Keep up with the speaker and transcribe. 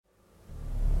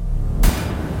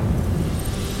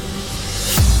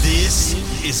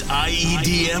is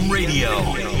iEDM Radio.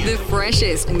 The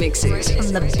freshest mixes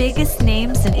from the biggest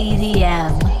names in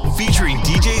EDM. Featuring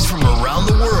DJs from around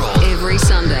the world. Every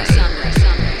Sunday.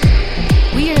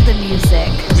 We are the music.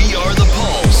 We are the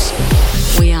pulse.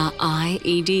 We are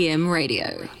iEDM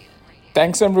Radio.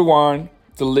 Thanks everyone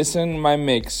to listen my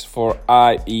mix for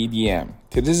iEDM.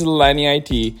 This is LENny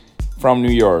IT from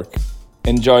New York.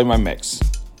 Enjoy my mix.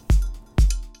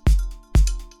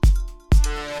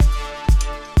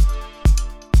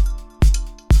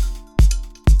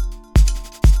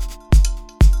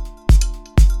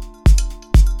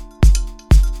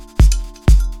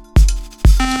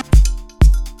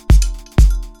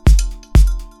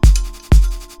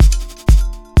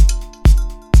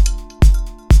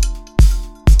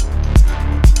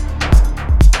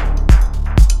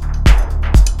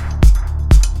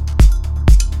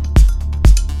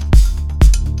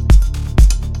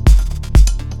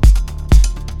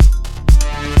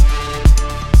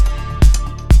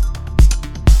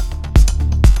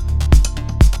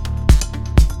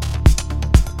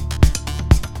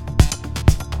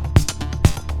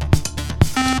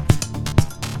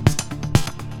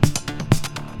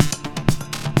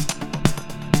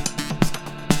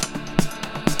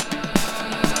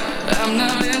 I'm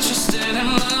not interested in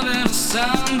loving a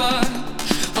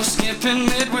soundbite or skipping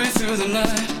midway through the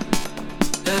night.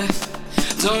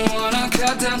 Don't wanna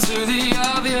cut down to the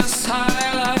obvious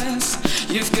highlights.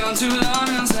 You've gone too long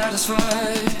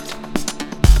unsatisfied.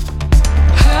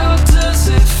 How does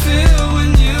it feel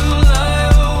when you lie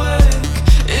awake?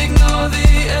 Ignore the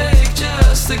ache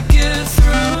just to get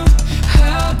through.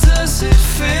 How does it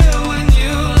feel when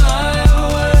you lie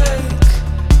awake?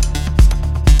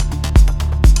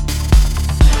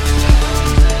 How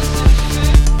does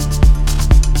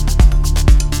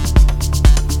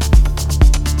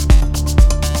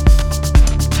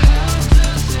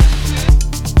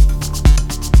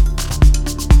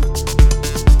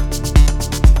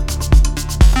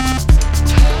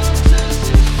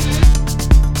it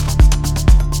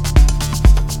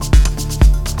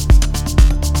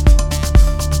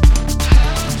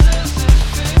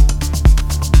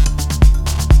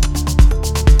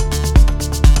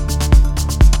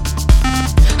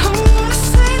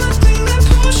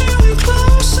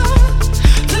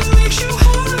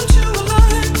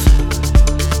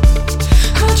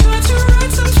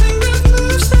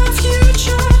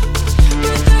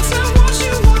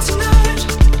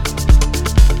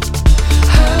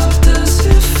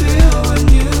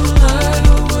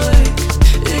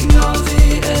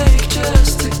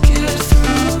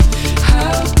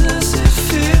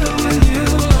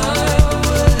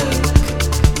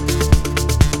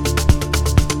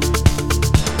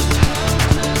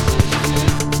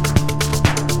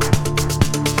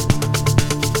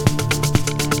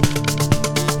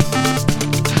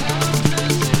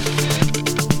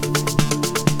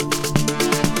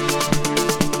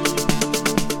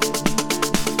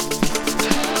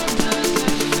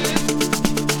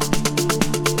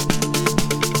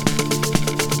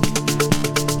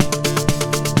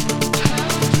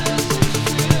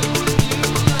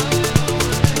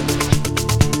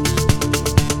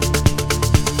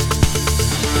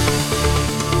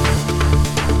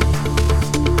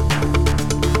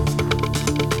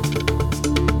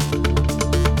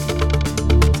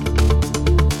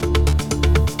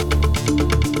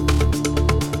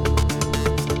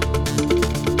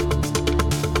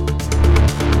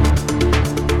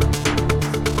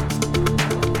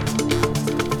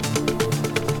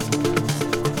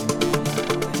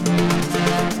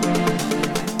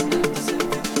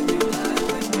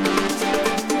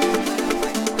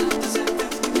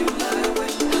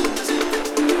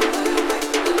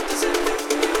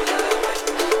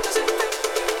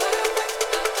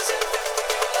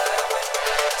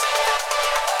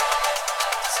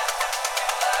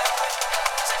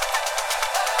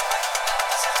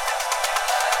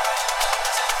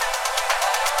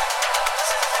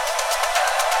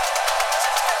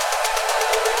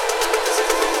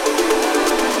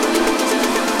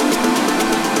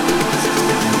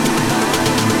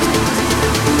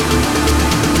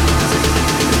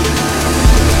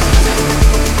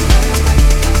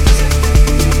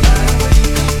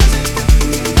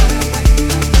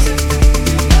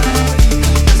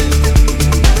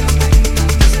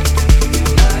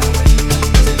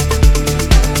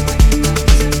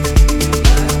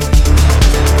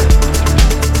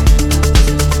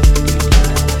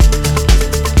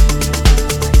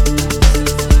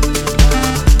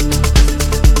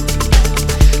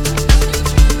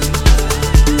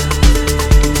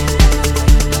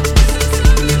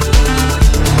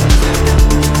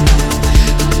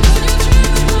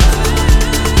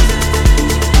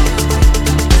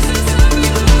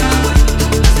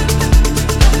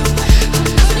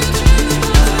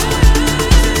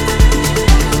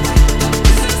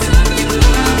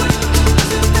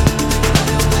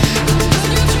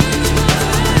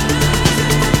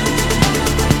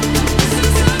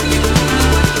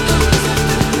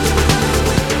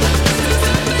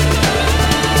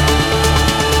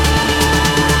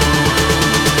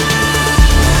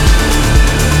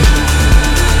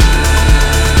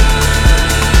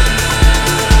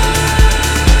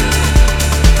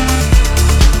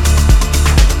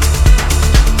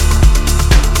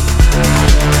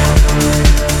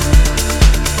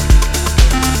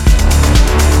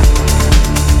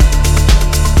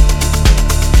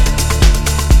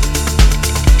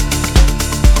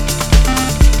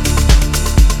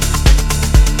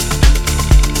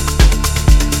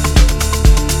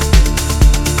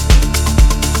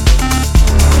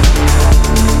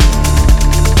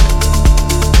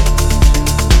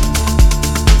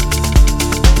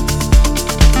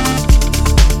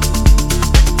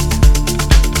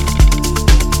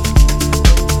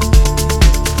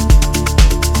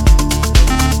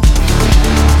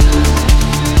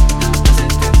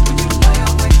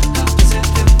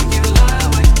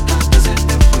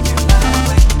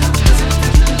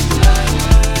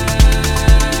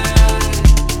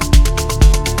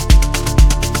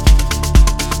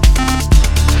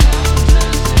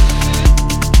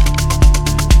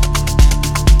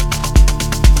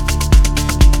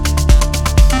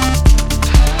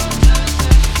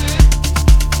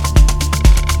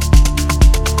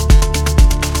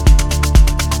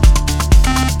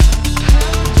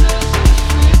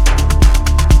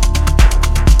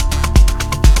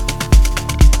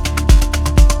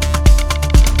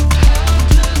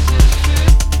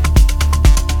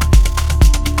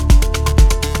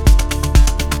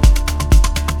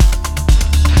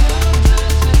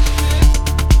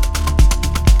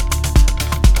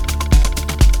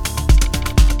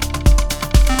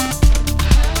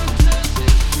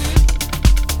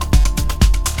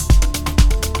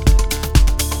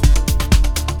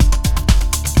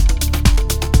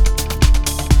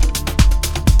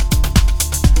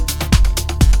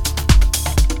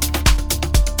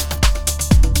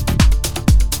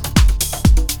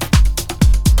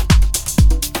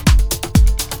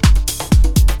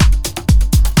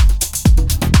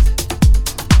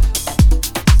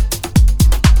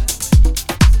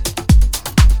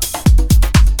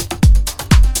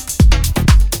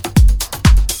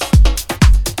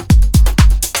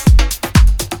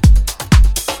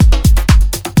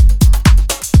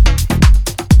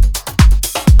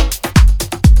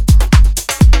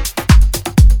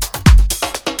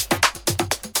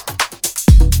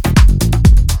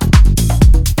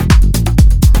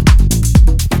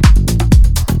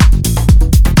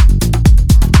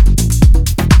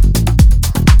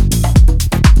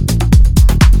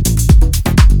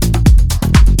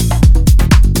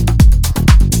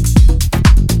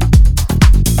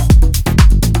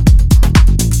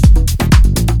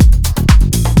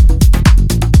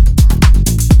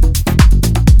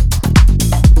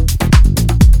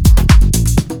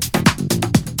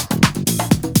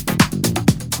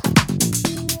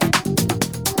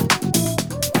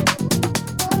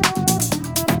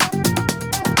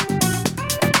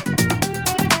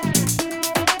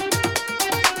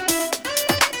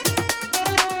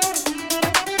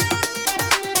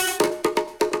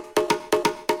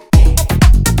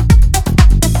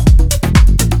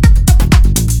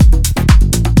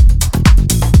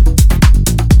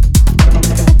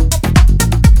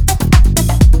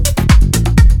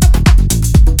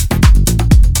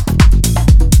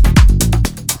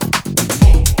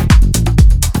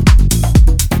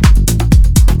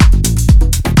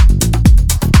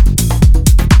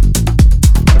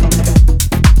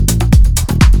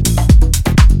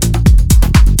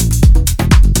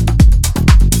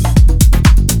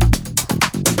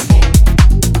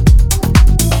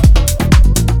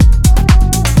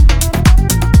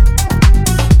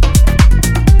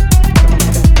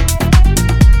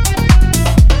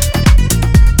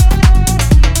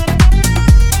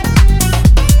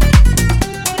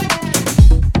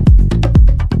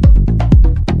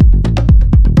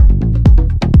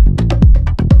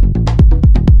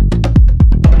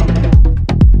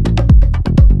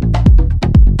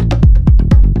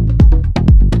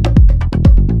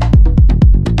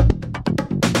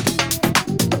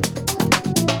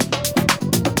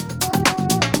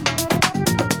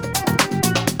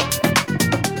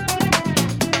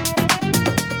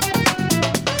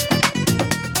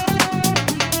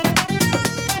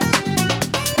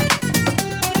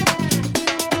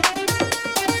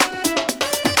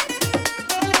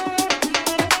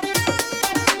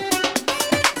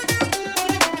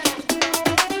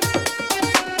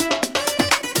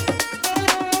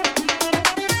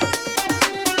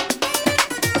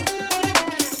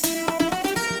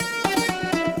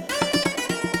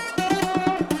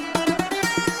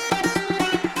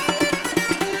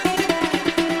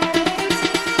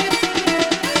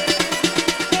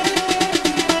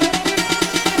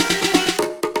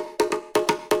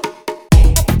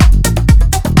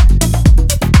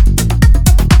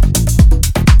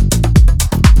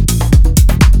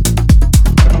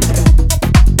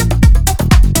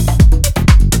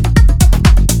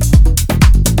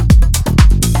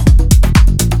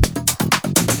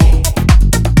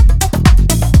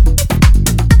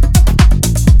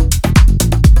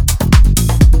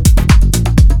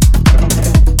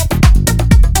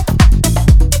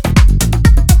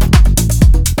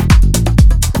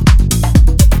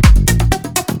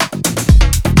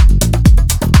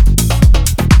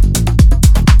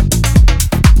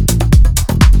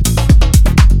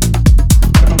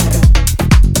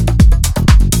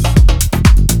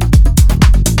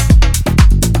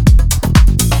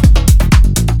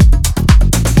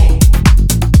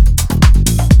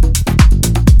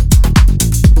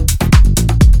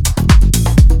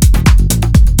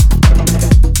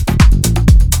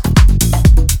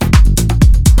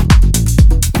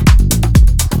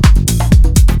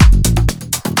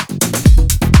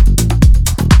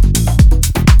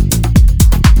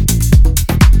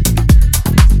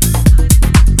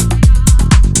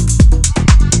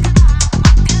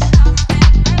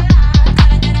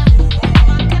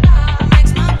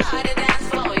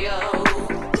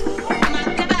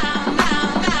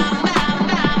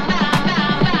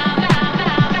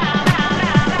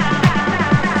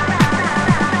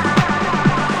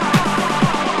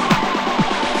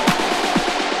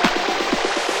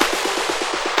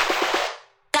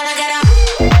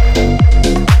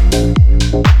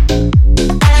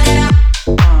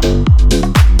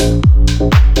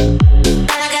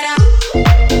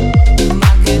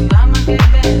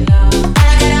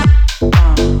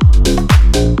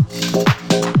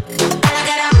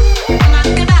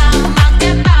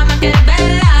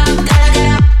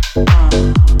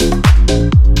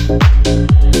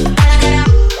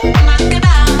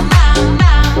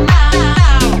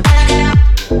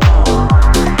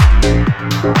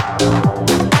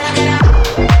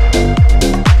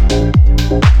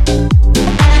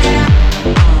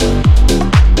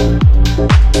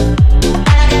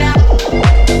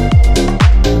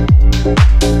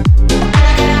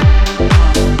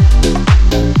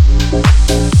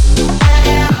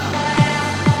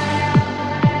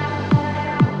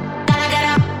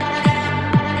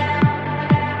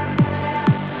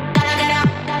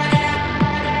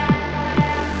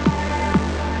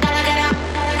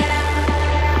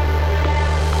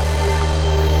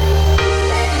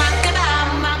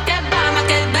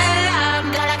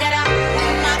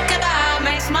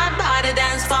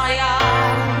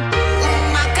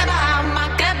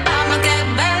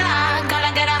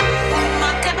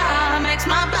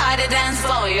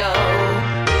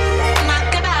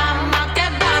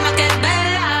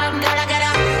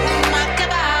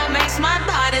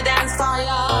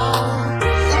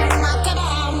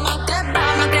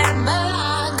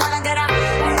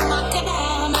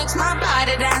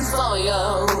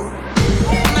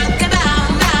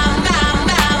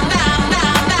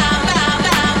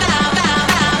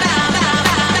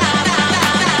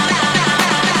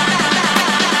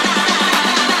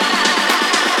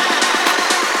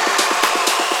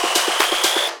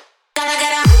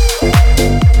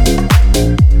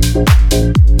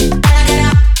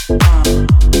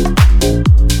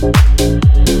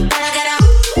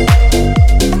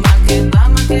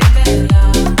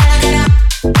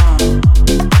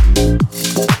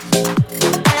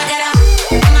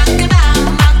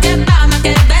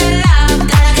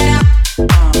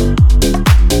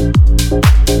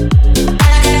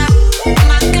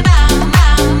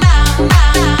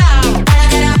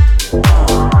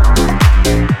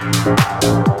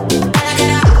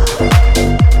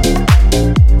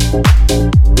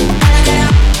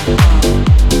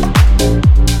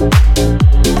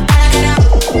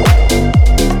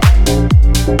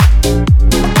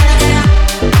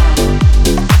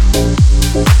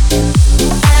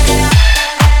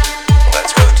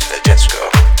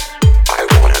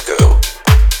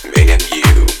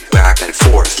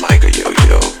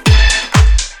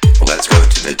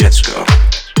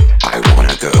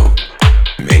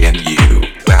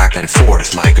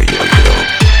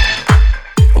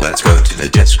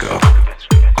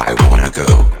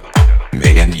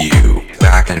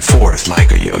forth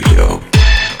like a yo-yo.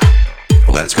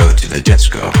 Let's go to the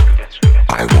disco.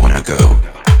 I wanna go.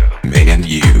 Me and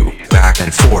you, back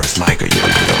and forth like a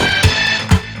yo-yo.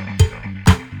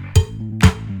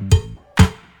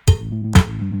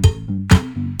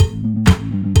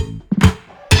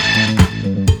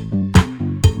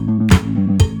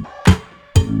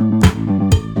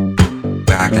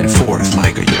 Back and forth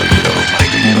like a yo-yo,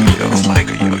 like a yo-yo, like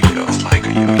a yo-yo, like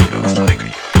a yo-yo, like a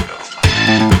yo-yo.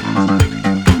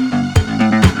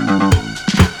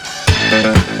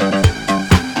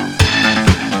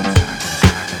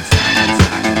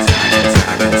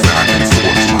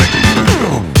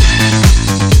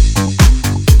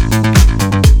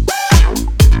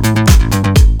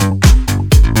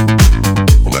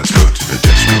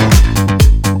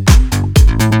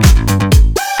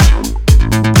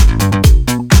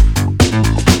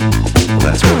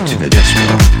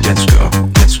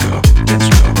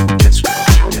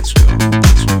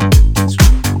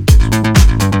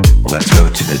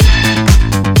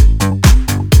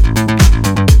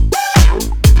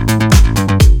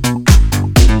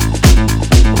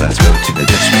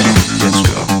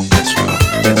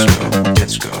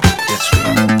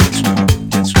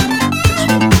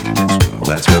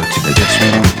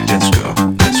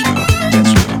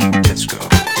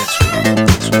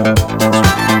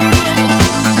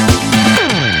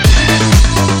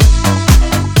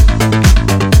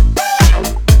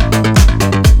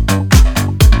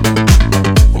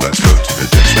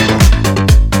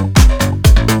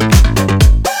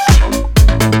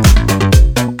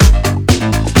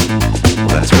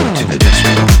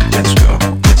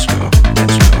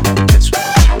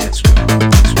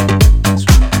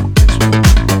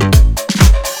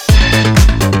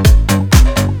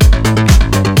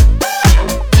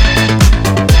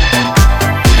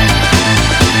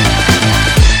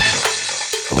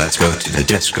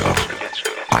 Disco.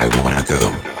 I wanna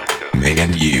go. Me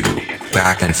and you,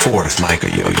 back and forth like a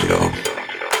yo-yo.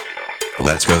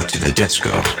 Let's go to the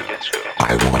disco.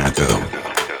 I wanna go.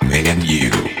 Me and you,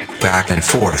 back and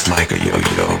forth like a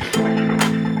yo-yo.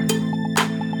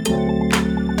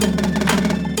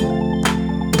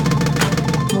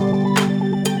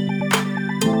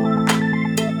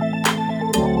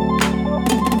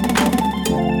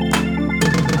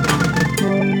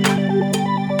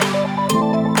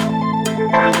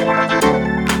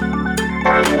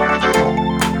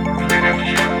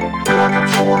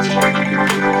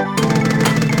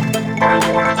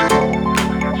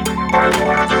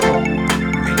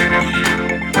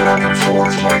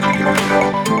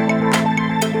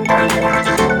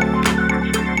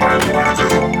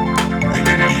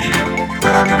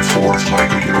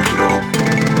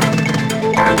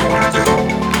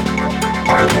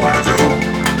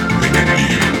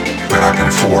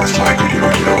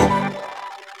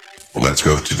 Let's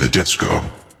go to the disco.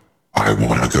 I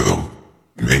wanna go.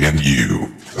 Me and you,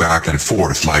 back and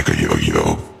forth like a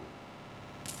yo-yo.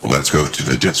 Let's go to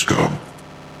the disco.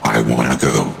 I wanna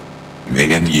go.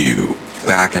 Me and you,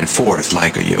 back and forth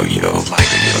like a yo-yo,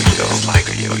 like a yo-yo, like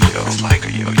a yo-yo, like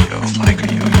a yo-yo, like a yo-yo, like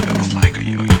a yo-yo, like a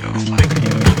yo-yo, like a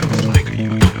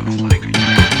yo-yo,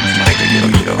 like a yo-yo, like a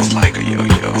yo-yo, like a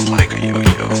yo-yo, like a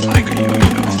yo-yo, like a yo-yo,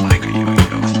 like a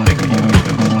yo-yo, like a yo-yo.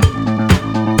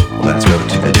 Let's go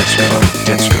to the disco,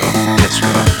 disco,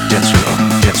 disco, disco,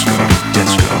 disco,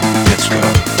 disco, disco,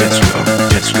 disco,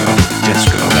 disco,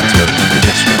 disco. Let's go to the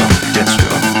disco,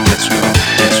 disco, disco,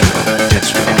 disco,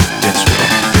 disco, disco, disco,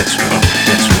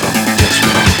 disco,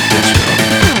 disco, disco.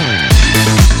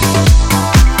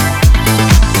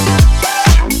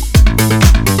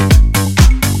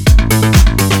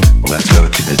 Let's go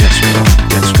to the disco,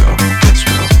 disco,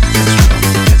 disco, disco.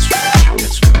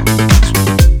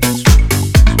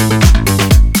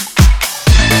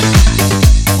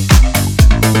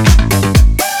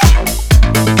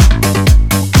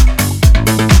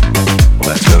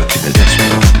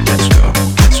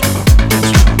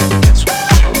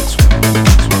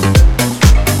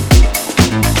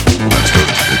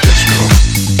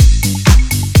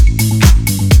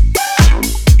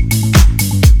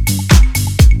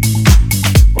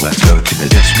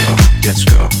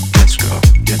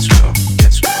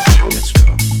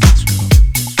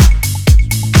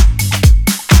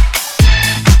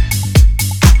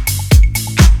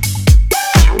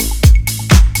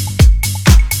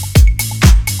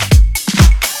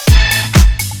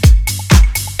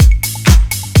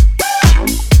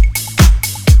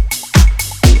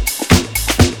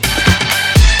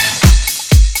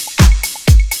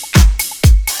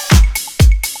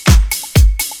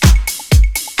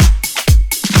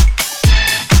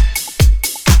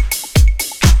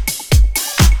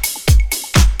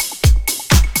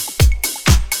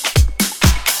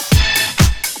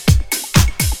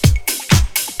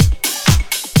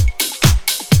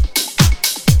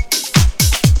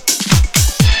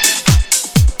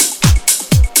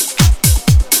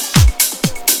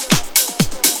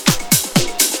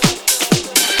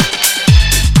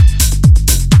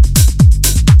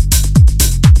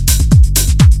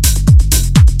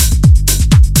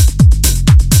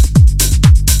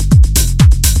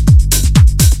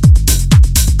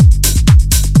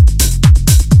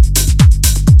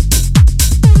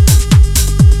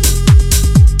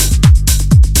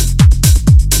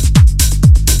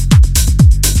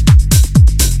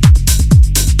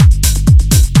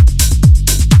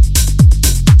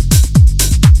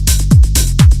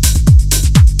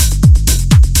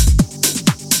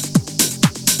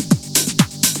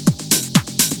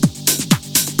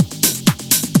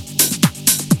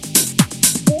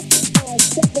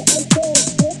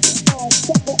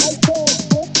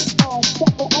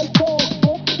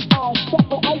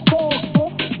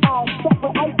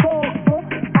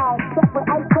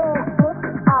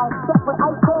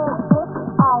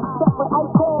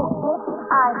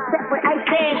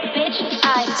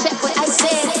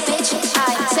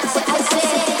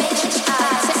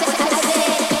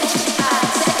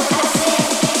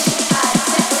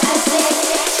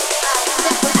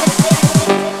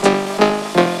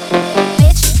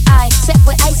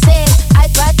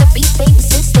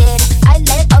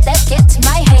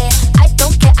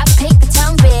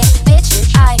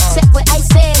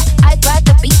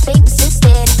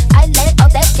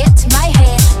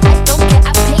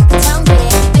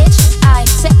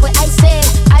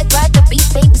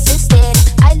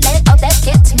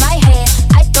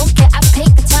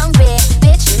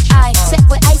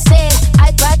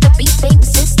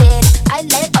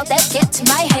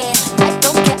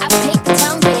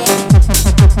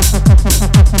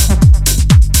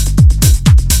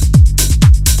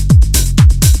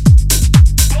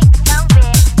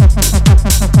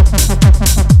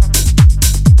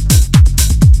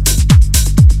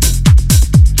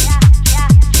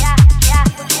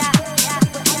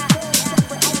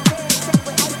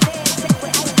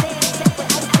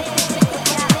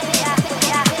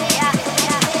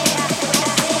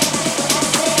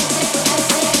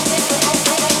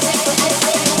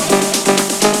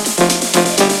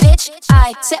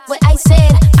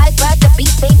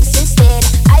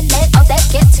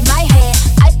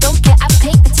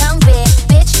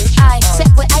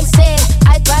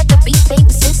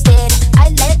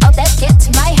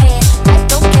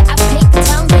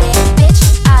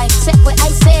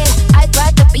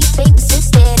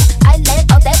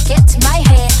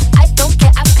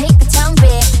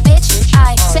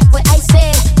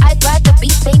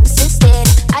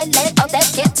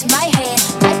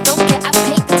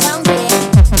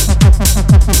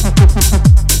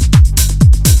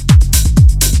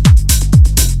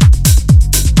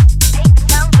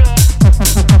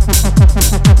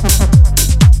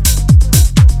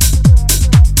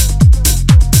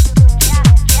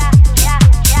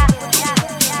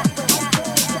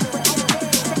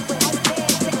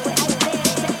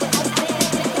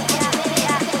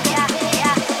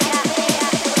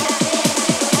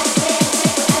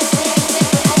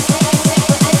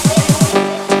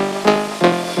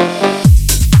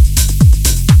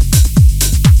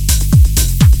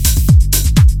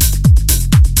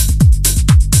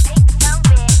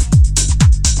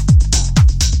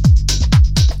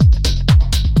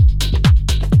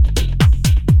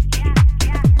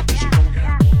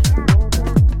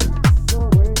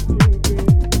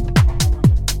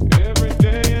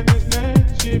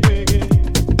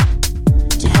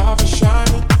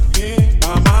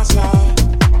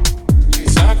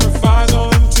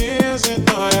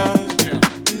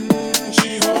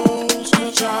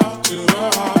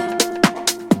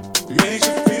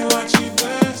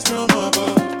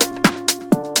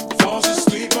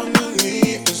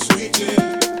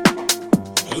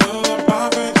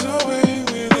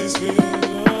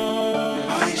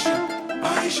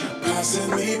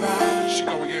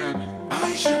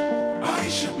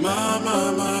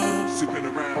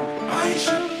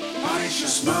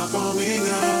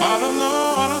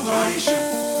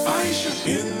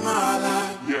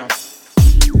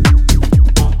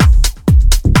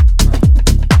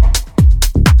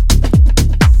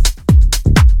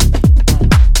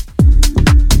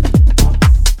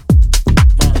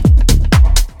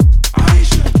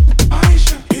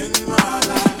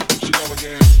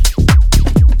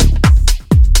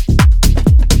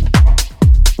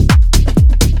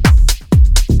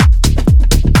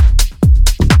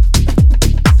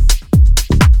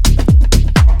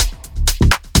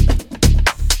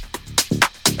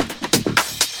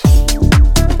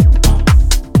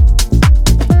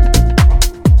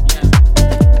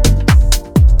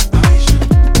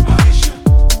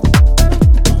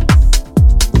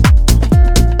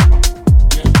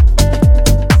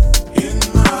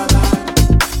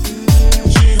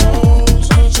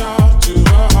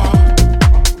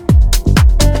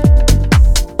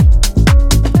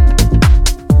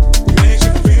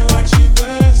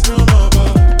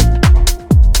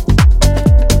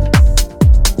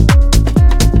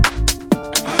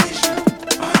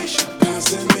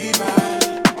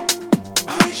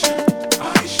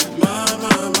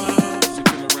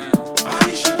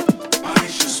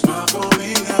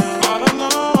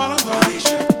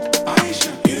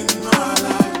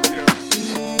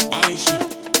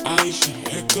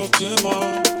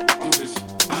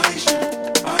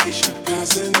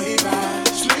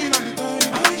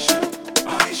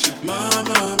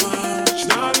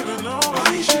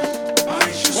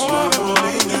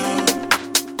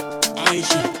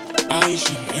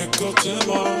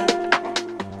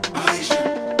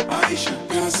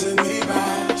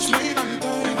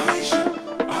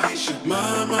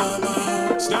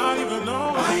 It's not even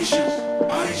know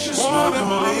Aisha smile and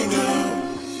lay down.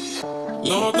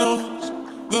 Lord knows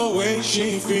the way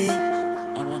she feels.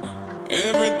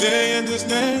 Every day in this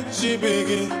day she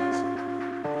begins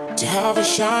to have a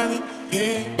shining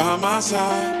here by my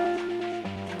side.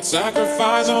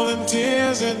 Sacrifice all them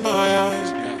tears in my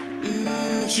eyes.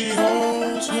 She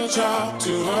holds her child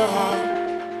to her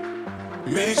heart,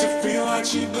 makes her feel like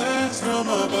she blessed from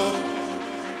above.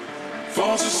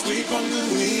 Falls asleep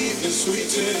underneath the sweet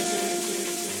tea.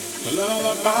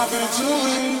 Lullaby fades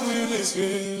away with this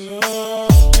feel.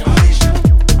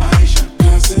 Aisha,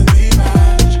 passing me by.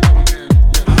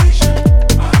 Aisha,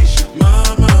 my.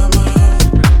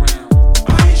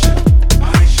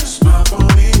 Aisha, smile for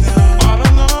me now. I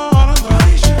don't know.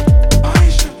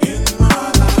 Aisha, in my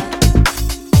life.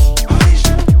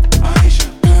 Aisha,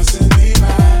 passing me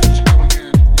by.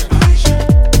 Aisha,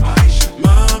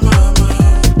 my.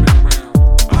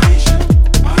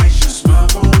 Aisha, smile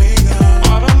for me now.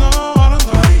 I don't know.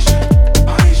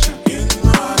 Aisha, in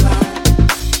my life.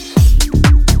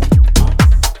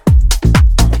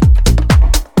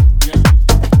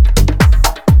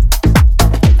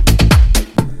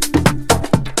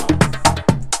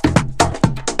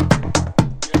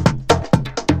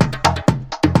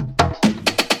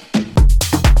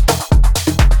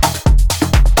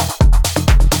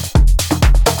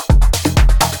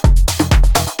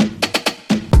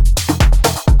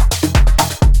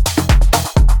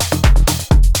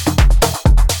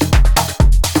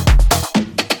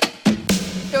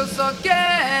 Eu só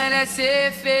quero é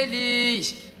ser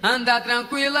feliz, andar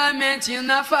tranquilamente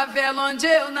na favela onde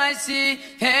eu nasci,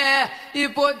 e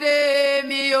poder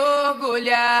me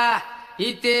orgulhar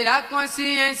e ter a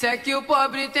consciência que o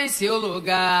pobre tem seu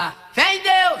lugar. Vem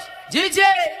Deus, DJ!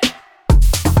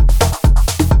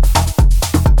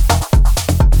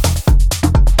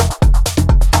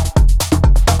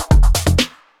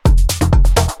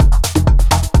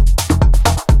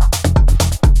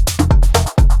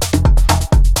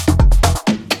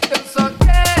 Eu só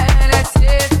quero é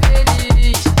ser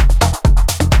feliz.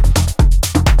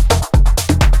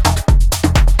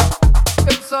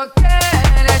 Eu só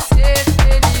quero é ser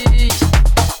feliz.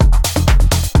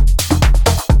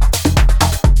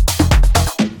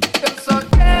 Eu só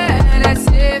quero é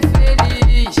ser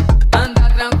feliz,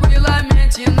 andar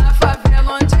tranquilamente na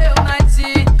favela onde eu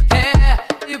nasci,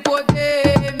 e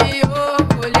poder me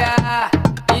orgulhar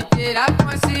e ter a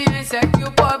consciência que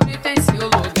o pobre tem seu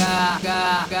lugar.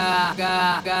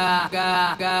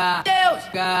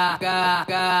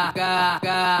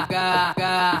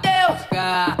 Deus,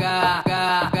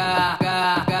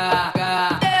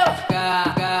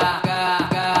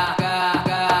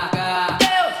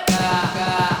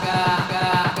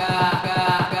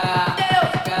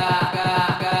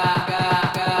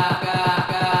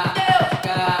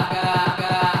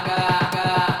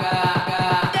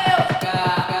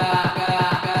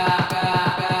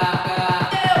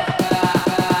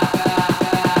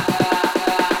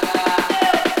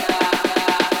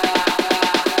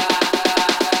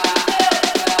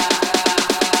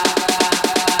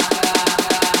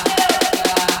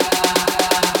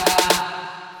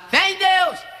 vem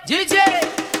Deus, DJ!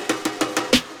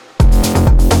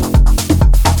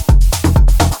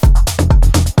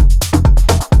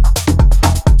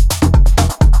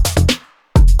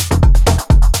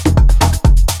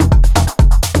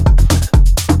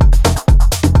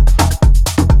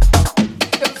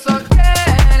 Eu só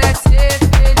quero é ser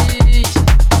feliz.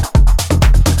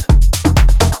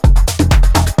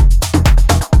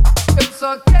 Eu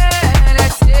só quero é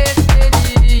ser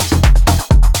feliz.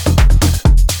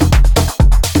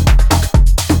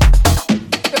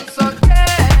 Eu só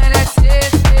quero é ser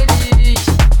feliz,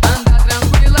 andar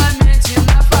tranquilamente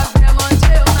na favela onde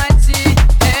eu nasci,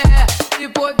 e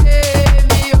poder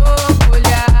me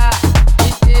orgulhar e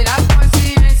ter a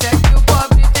consciência que o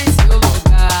pobre tem seu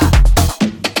lugar.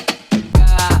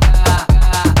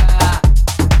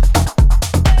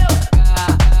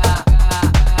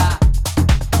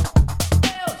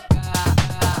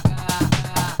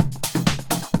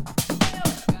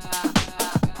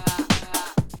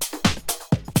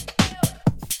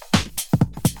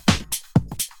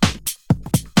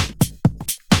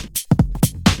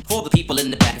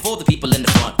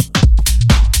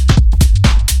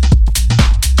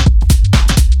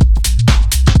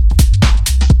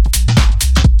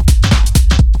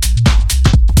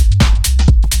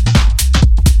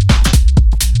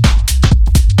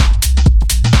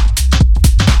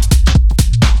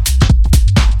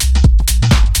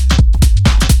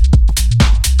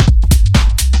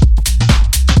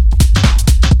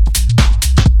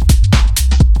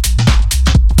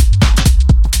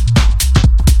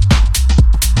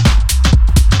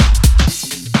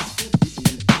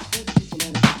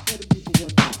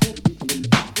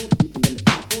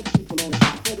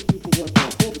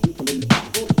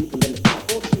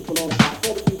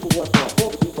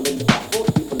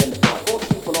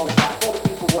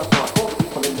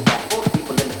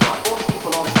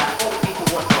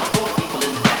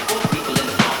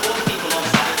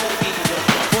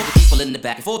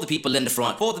 and for the people in the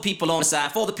front, for the people on the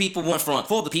side, for the people in front,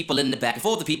 for the people in the back, and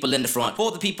for the people in the front,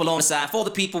 for the people on the side, for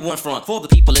the people in front, for the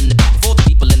people in the back, for the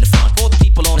people in the front, for the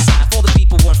people on the side, for the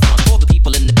people in front, for the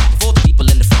people in the back, for the people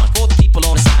in the front, for the people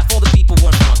on the side, for the people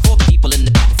in front, for the people in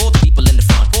the back, for the people in the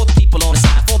front, for the people on the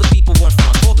side, for the people in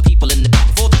front, for the people in the back,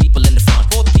 for the people in the front,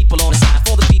 for the people on the side,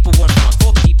 for the people in front, for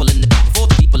the people in the back, for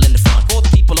the people in the front, for the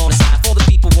people on the side, for the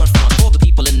people in front, for the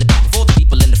people in the back, for the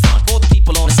people in the front, for the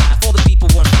people on the side, for the people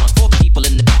in front, for the people in the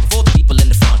back, for the people in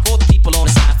the front, for the people on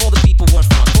the side, for the people in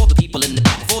front, for the people in the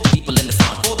back, for the people in the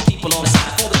front, for the people on the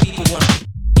side, for the people in front,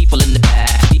 people in the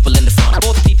back, people in the front,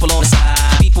 for the people on the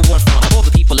side, people in front, for the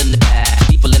people in the back,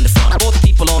 people in the front, for the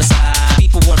people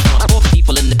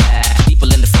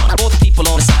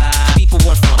on the side, people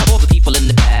in front, for the people in the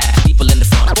back, people in the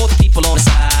front, for the people on the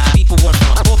side, people in front,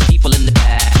 for the people in the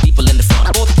back, people in the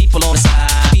front, for the people on the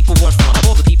side, people in front,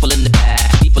 for the people in the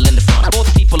back, people in the front, for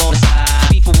the people on the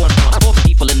side, people in front, for the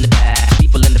people in the back,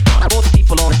 people in the front, for the people on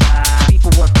the side, people in front, for the people in the back, people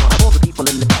in the front, for the people on the side, people in front, for the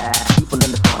people in the back, people in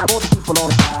the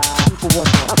front, for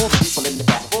the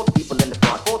people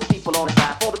on the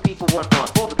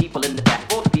side, people in front, for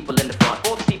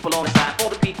the people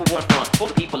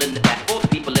in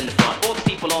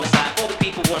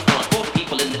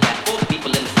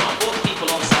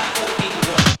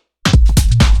the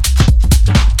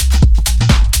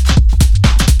back, for the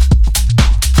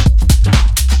people in the front,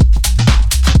 for the people on the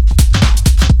side, for the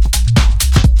people in front, for the people in the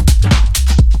back, for the people in the front, for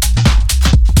the people on the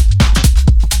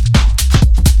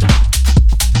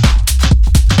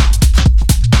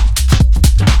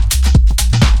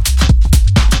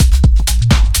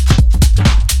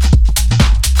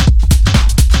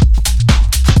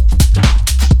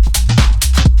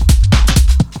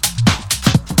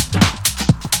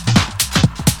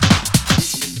for the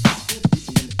people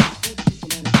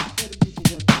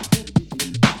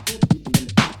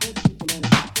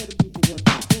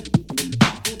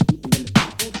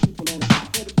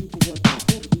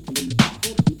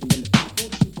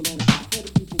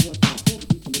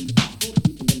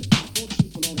front, for the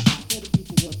people in the back, for the people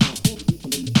in the front, for the people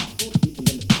on the side, for the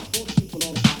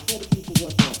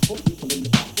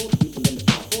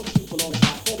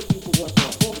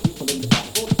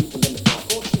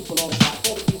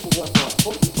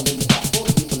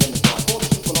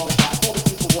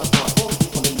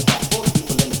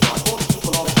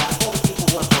in front, for the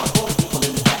people in the back, for the people in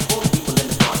the front, for the people on the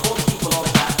side, for the people in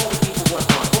front.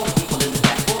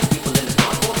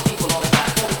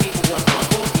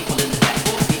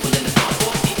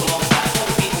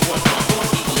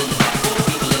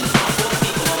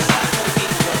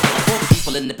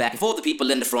 For the people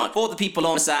in the front, for the people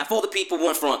on the side, for the people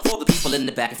in front, for the people in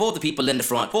the back, for the people in the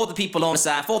front, for the people on the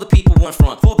side, for the people in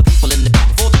front, for the people in the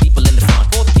back, for the people in the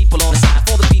front, for the people on the side,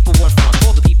 for the people in front, for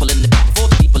the people in the back, for the people in the front, for the people on the side, for the people in front, for the people in the back, for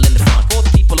the people in the front, for the people on the side, for the people in front, for the people in the back, for the people in the front, for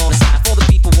the people on the side, for the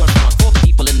people in front, for the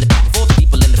people in the back, for the people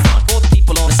in the front, for the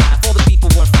people on the side, for the people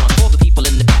in front, for the people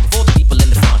in the back, for the people in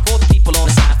the front, for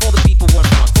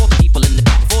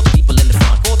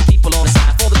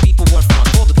the people on the side, for the people in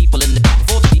front, for the people in the back, for the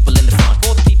people in the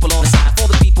front, for the people on the side, for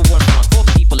the people in front, for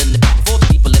the people in the back, for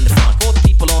the people in the front, for the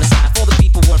people on the side, for the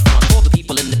people in front, for the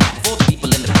people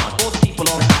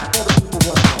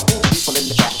in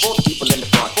the back, for the people in the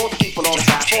front, for the people on the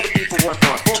side, for the people in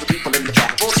front, for the people in the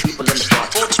back, for the people in the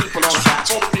front, for the people on the side.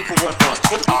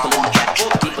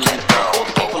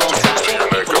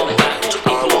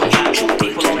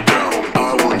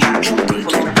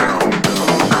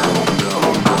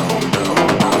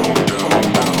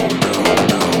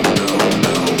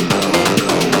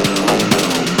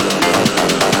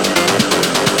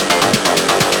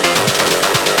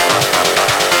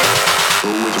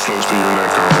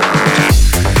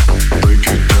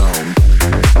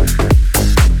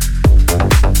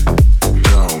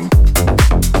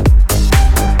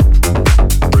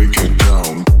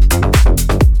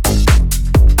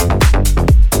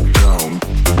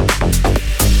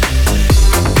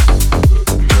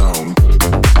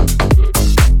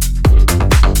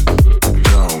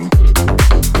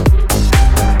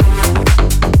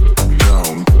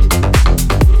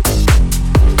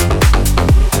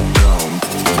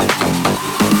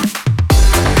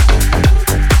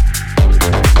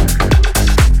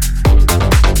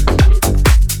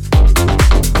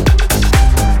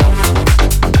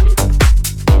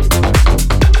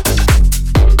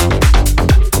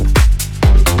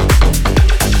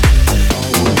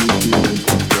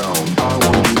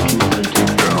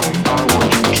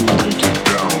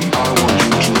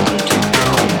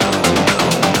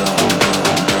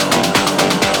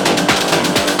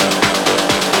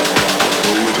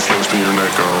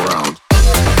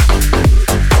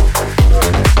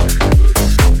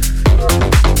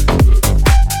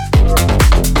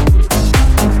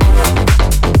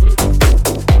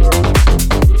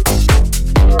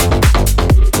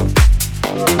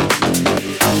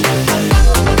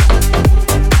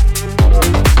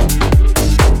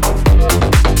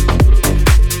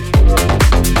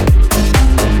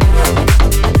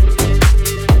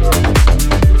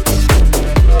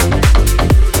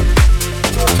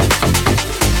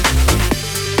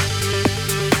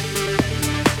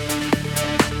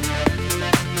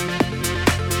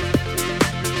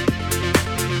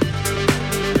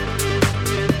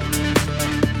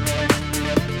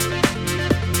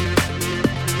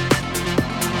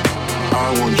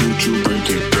 want you to break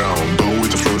it down. Go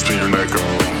with the flow, spin your neck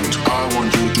around. I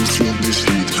want you to feel this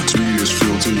heat. Sweetest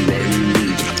feel till you right in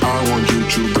need. I want you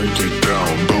to break it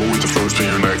down. Go with the flow, spin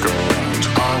your neck around.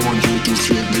 I want you to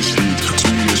feel this heat.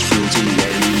 Sweetest feel till you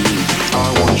right in need. I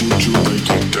want you to break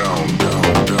it down, down,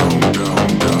 down, down,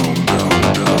 down, down,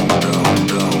 down, down, down,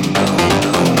 down, down, down.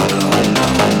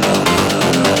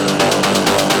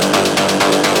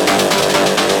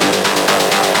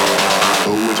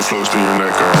 Go with the flow, spin your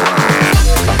neck around.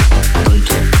 Break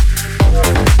it.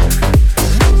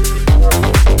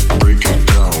 Break it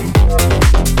down.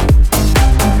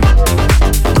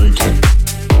 Break it.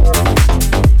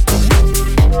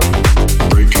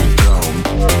 Break it down.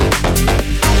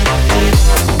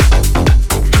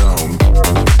 Down. Down.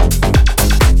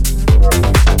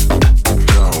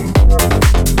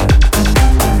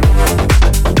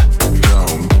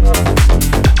 Down.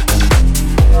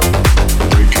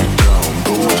 Break it down.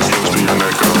 Go with the flow, spin your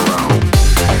neck around.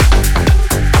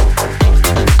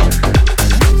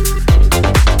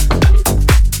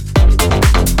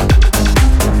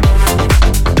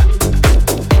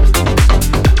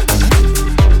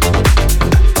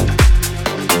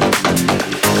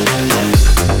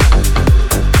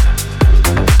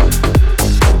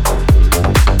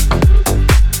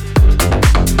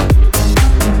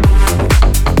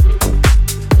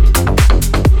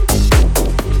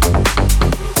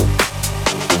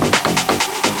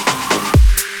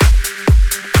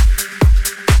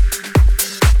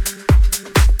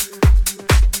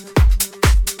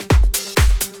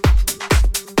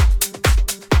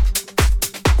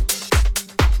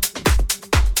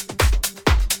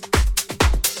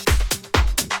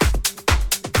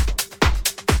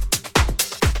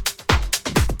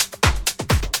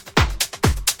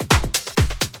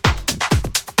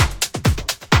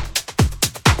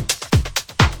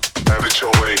 Have it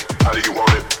your way, how do you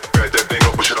want it? Grab that thing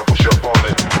up, push up on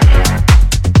it.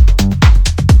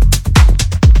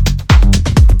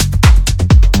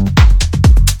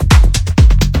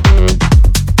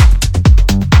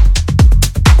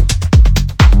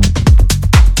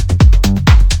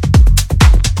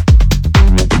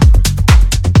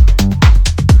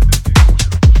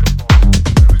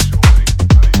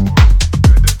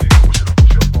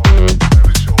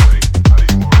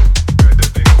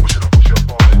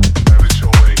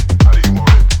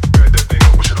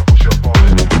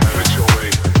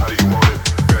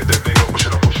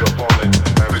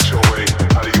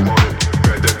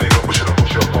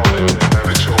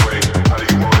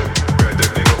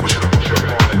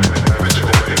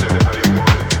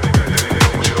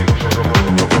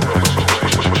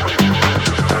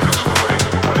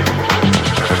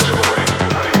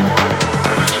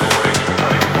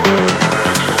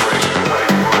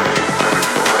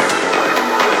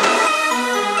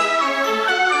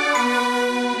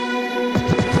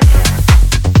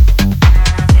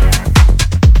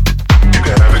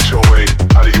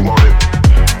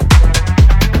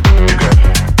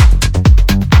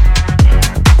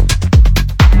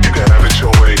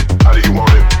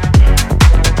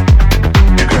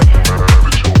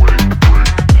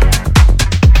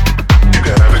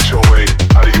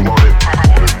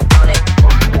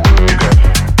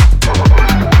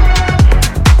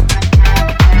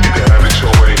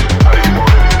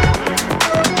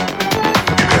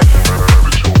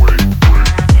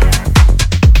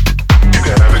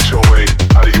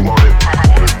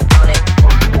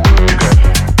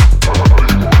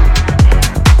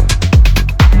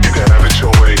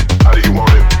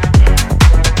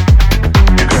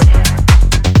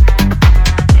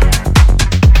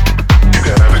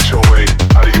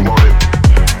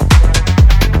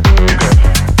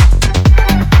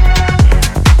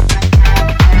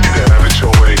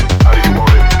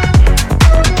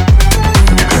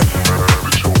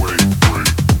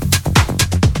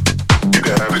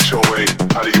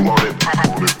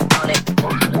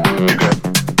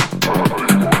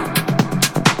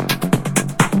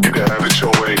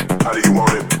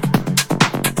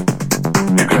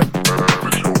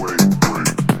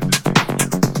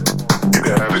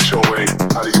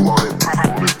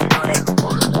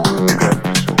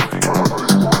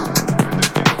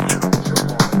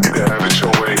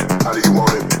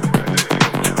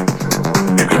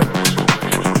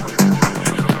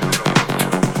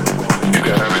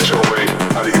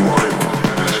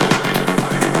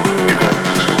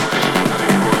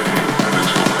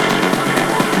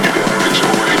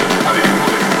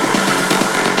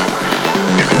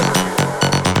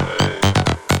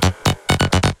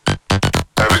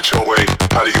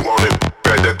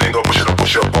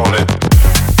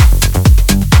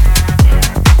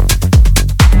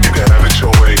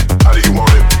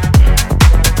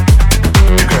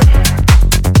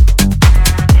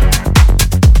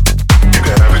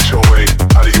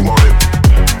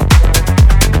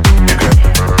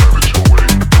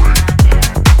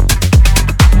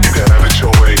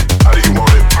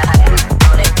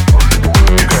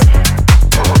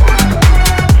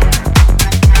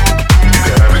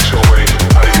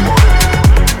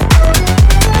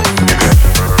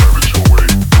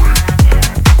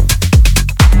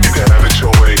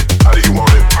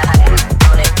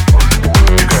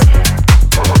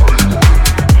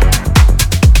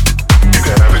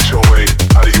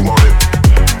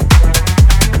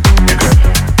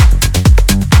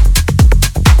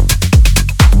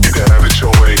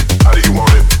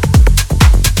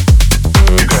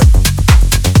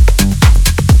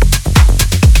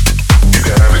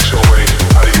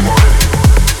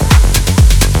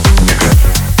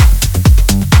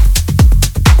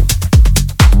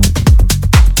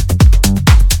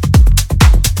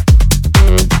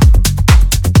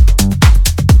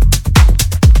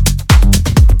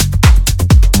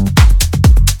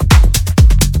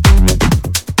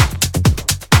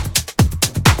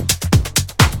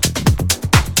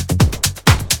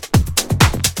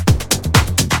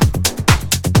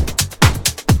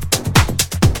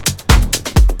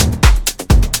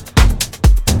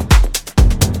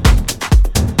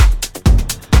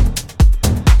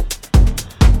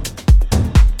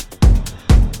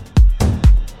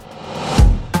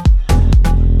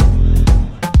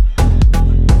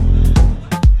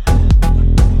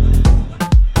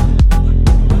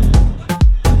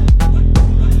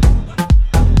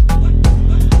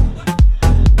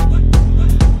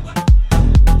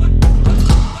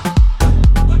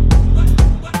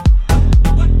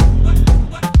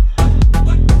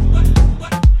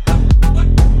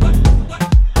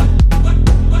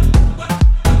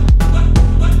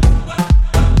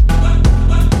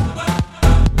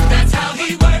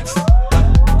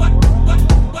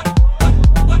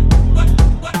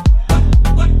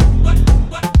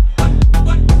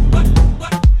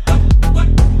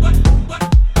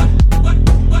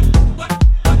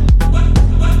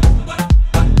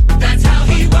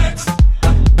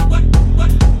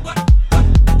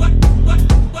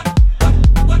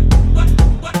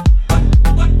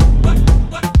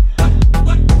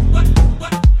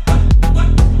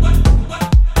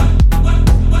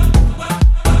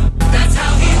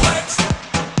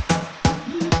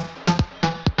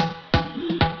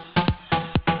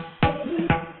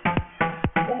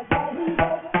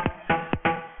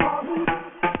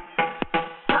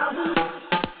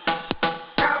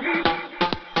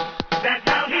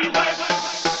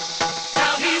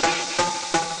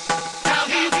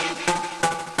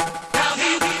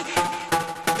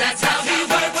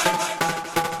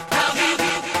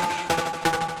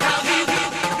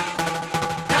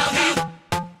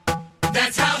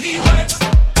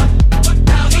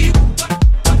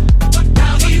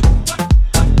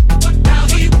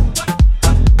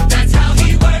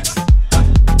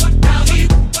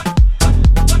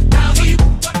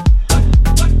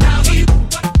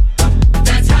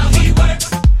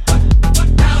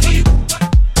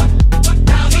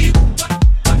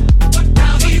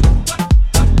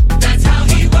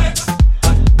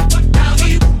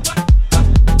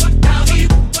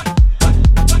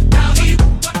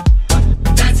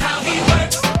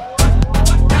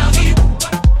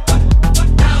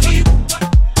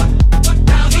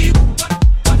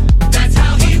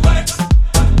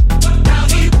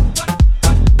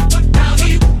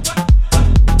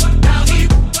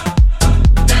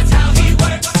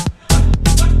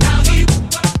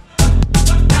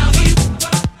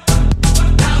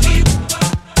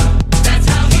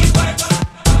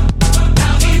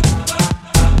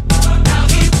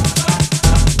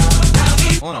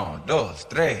 1, 2,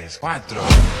 3,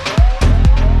 4.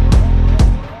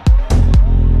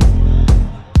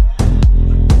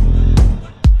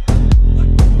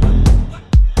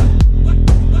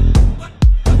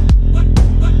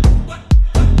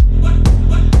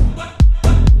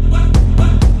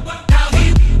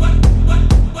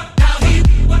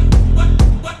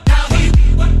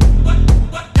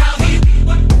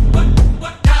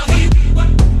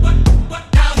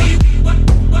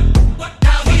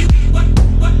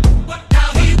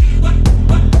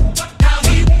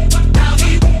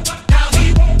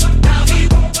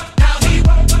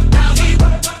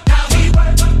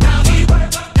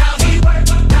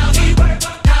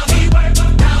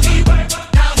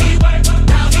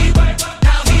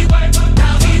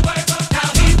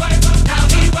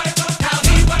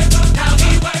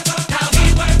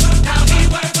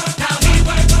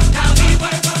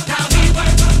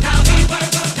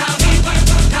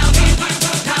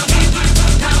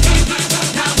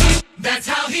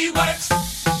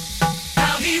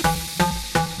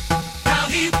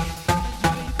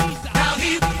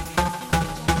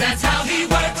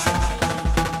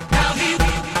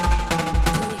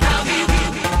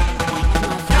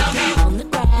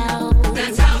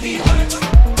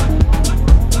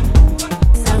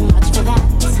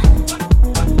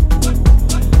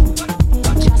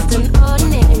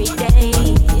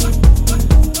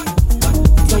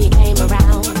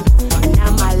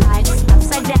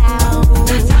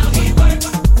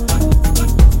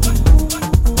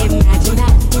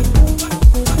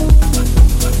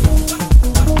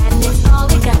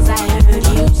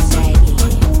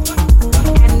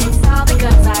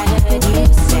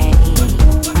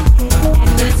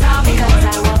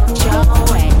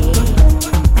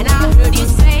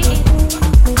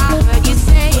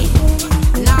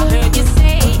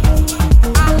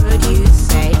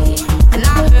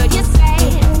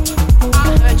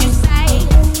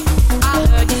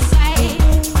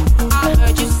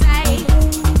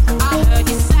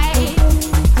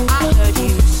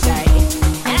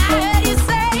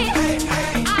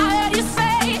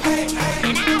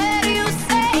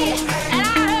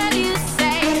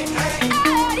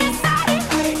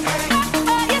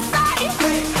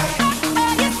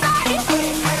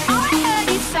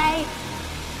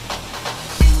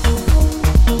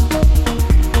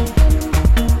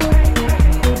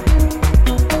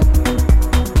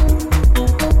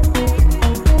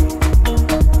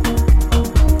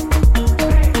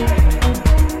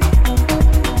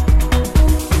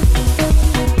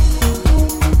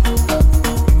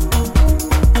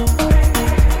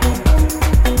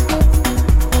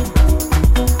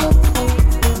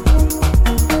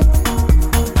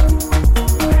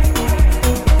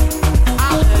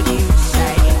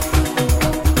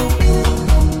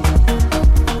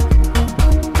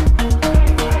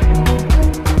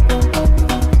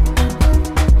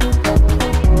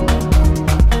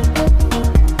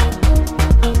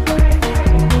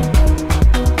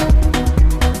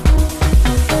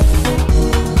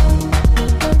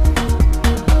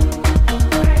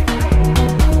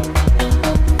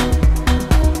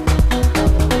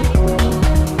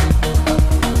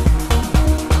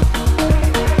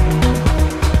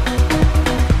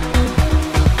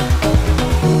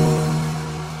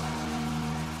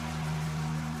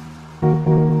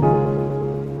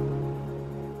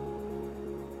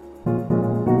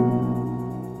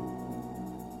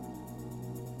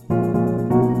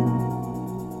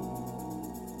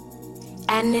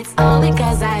 And it's all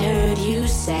because I heard you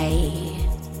say.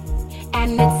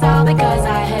 And it's all because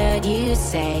I heard you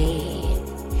say.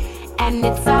 And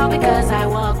it's all because I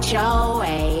walked your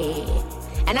way.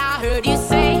 And I heard you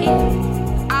say,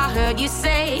 I heard you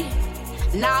say,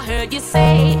 and I heard you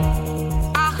say,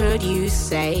 I heard you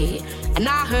say, and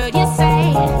I heard you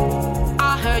say,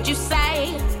 I heard you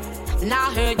say, and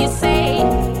I heard you say,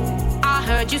 I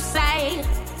heard you say,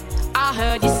 I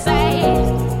heard you say,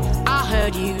 I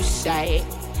heard you say.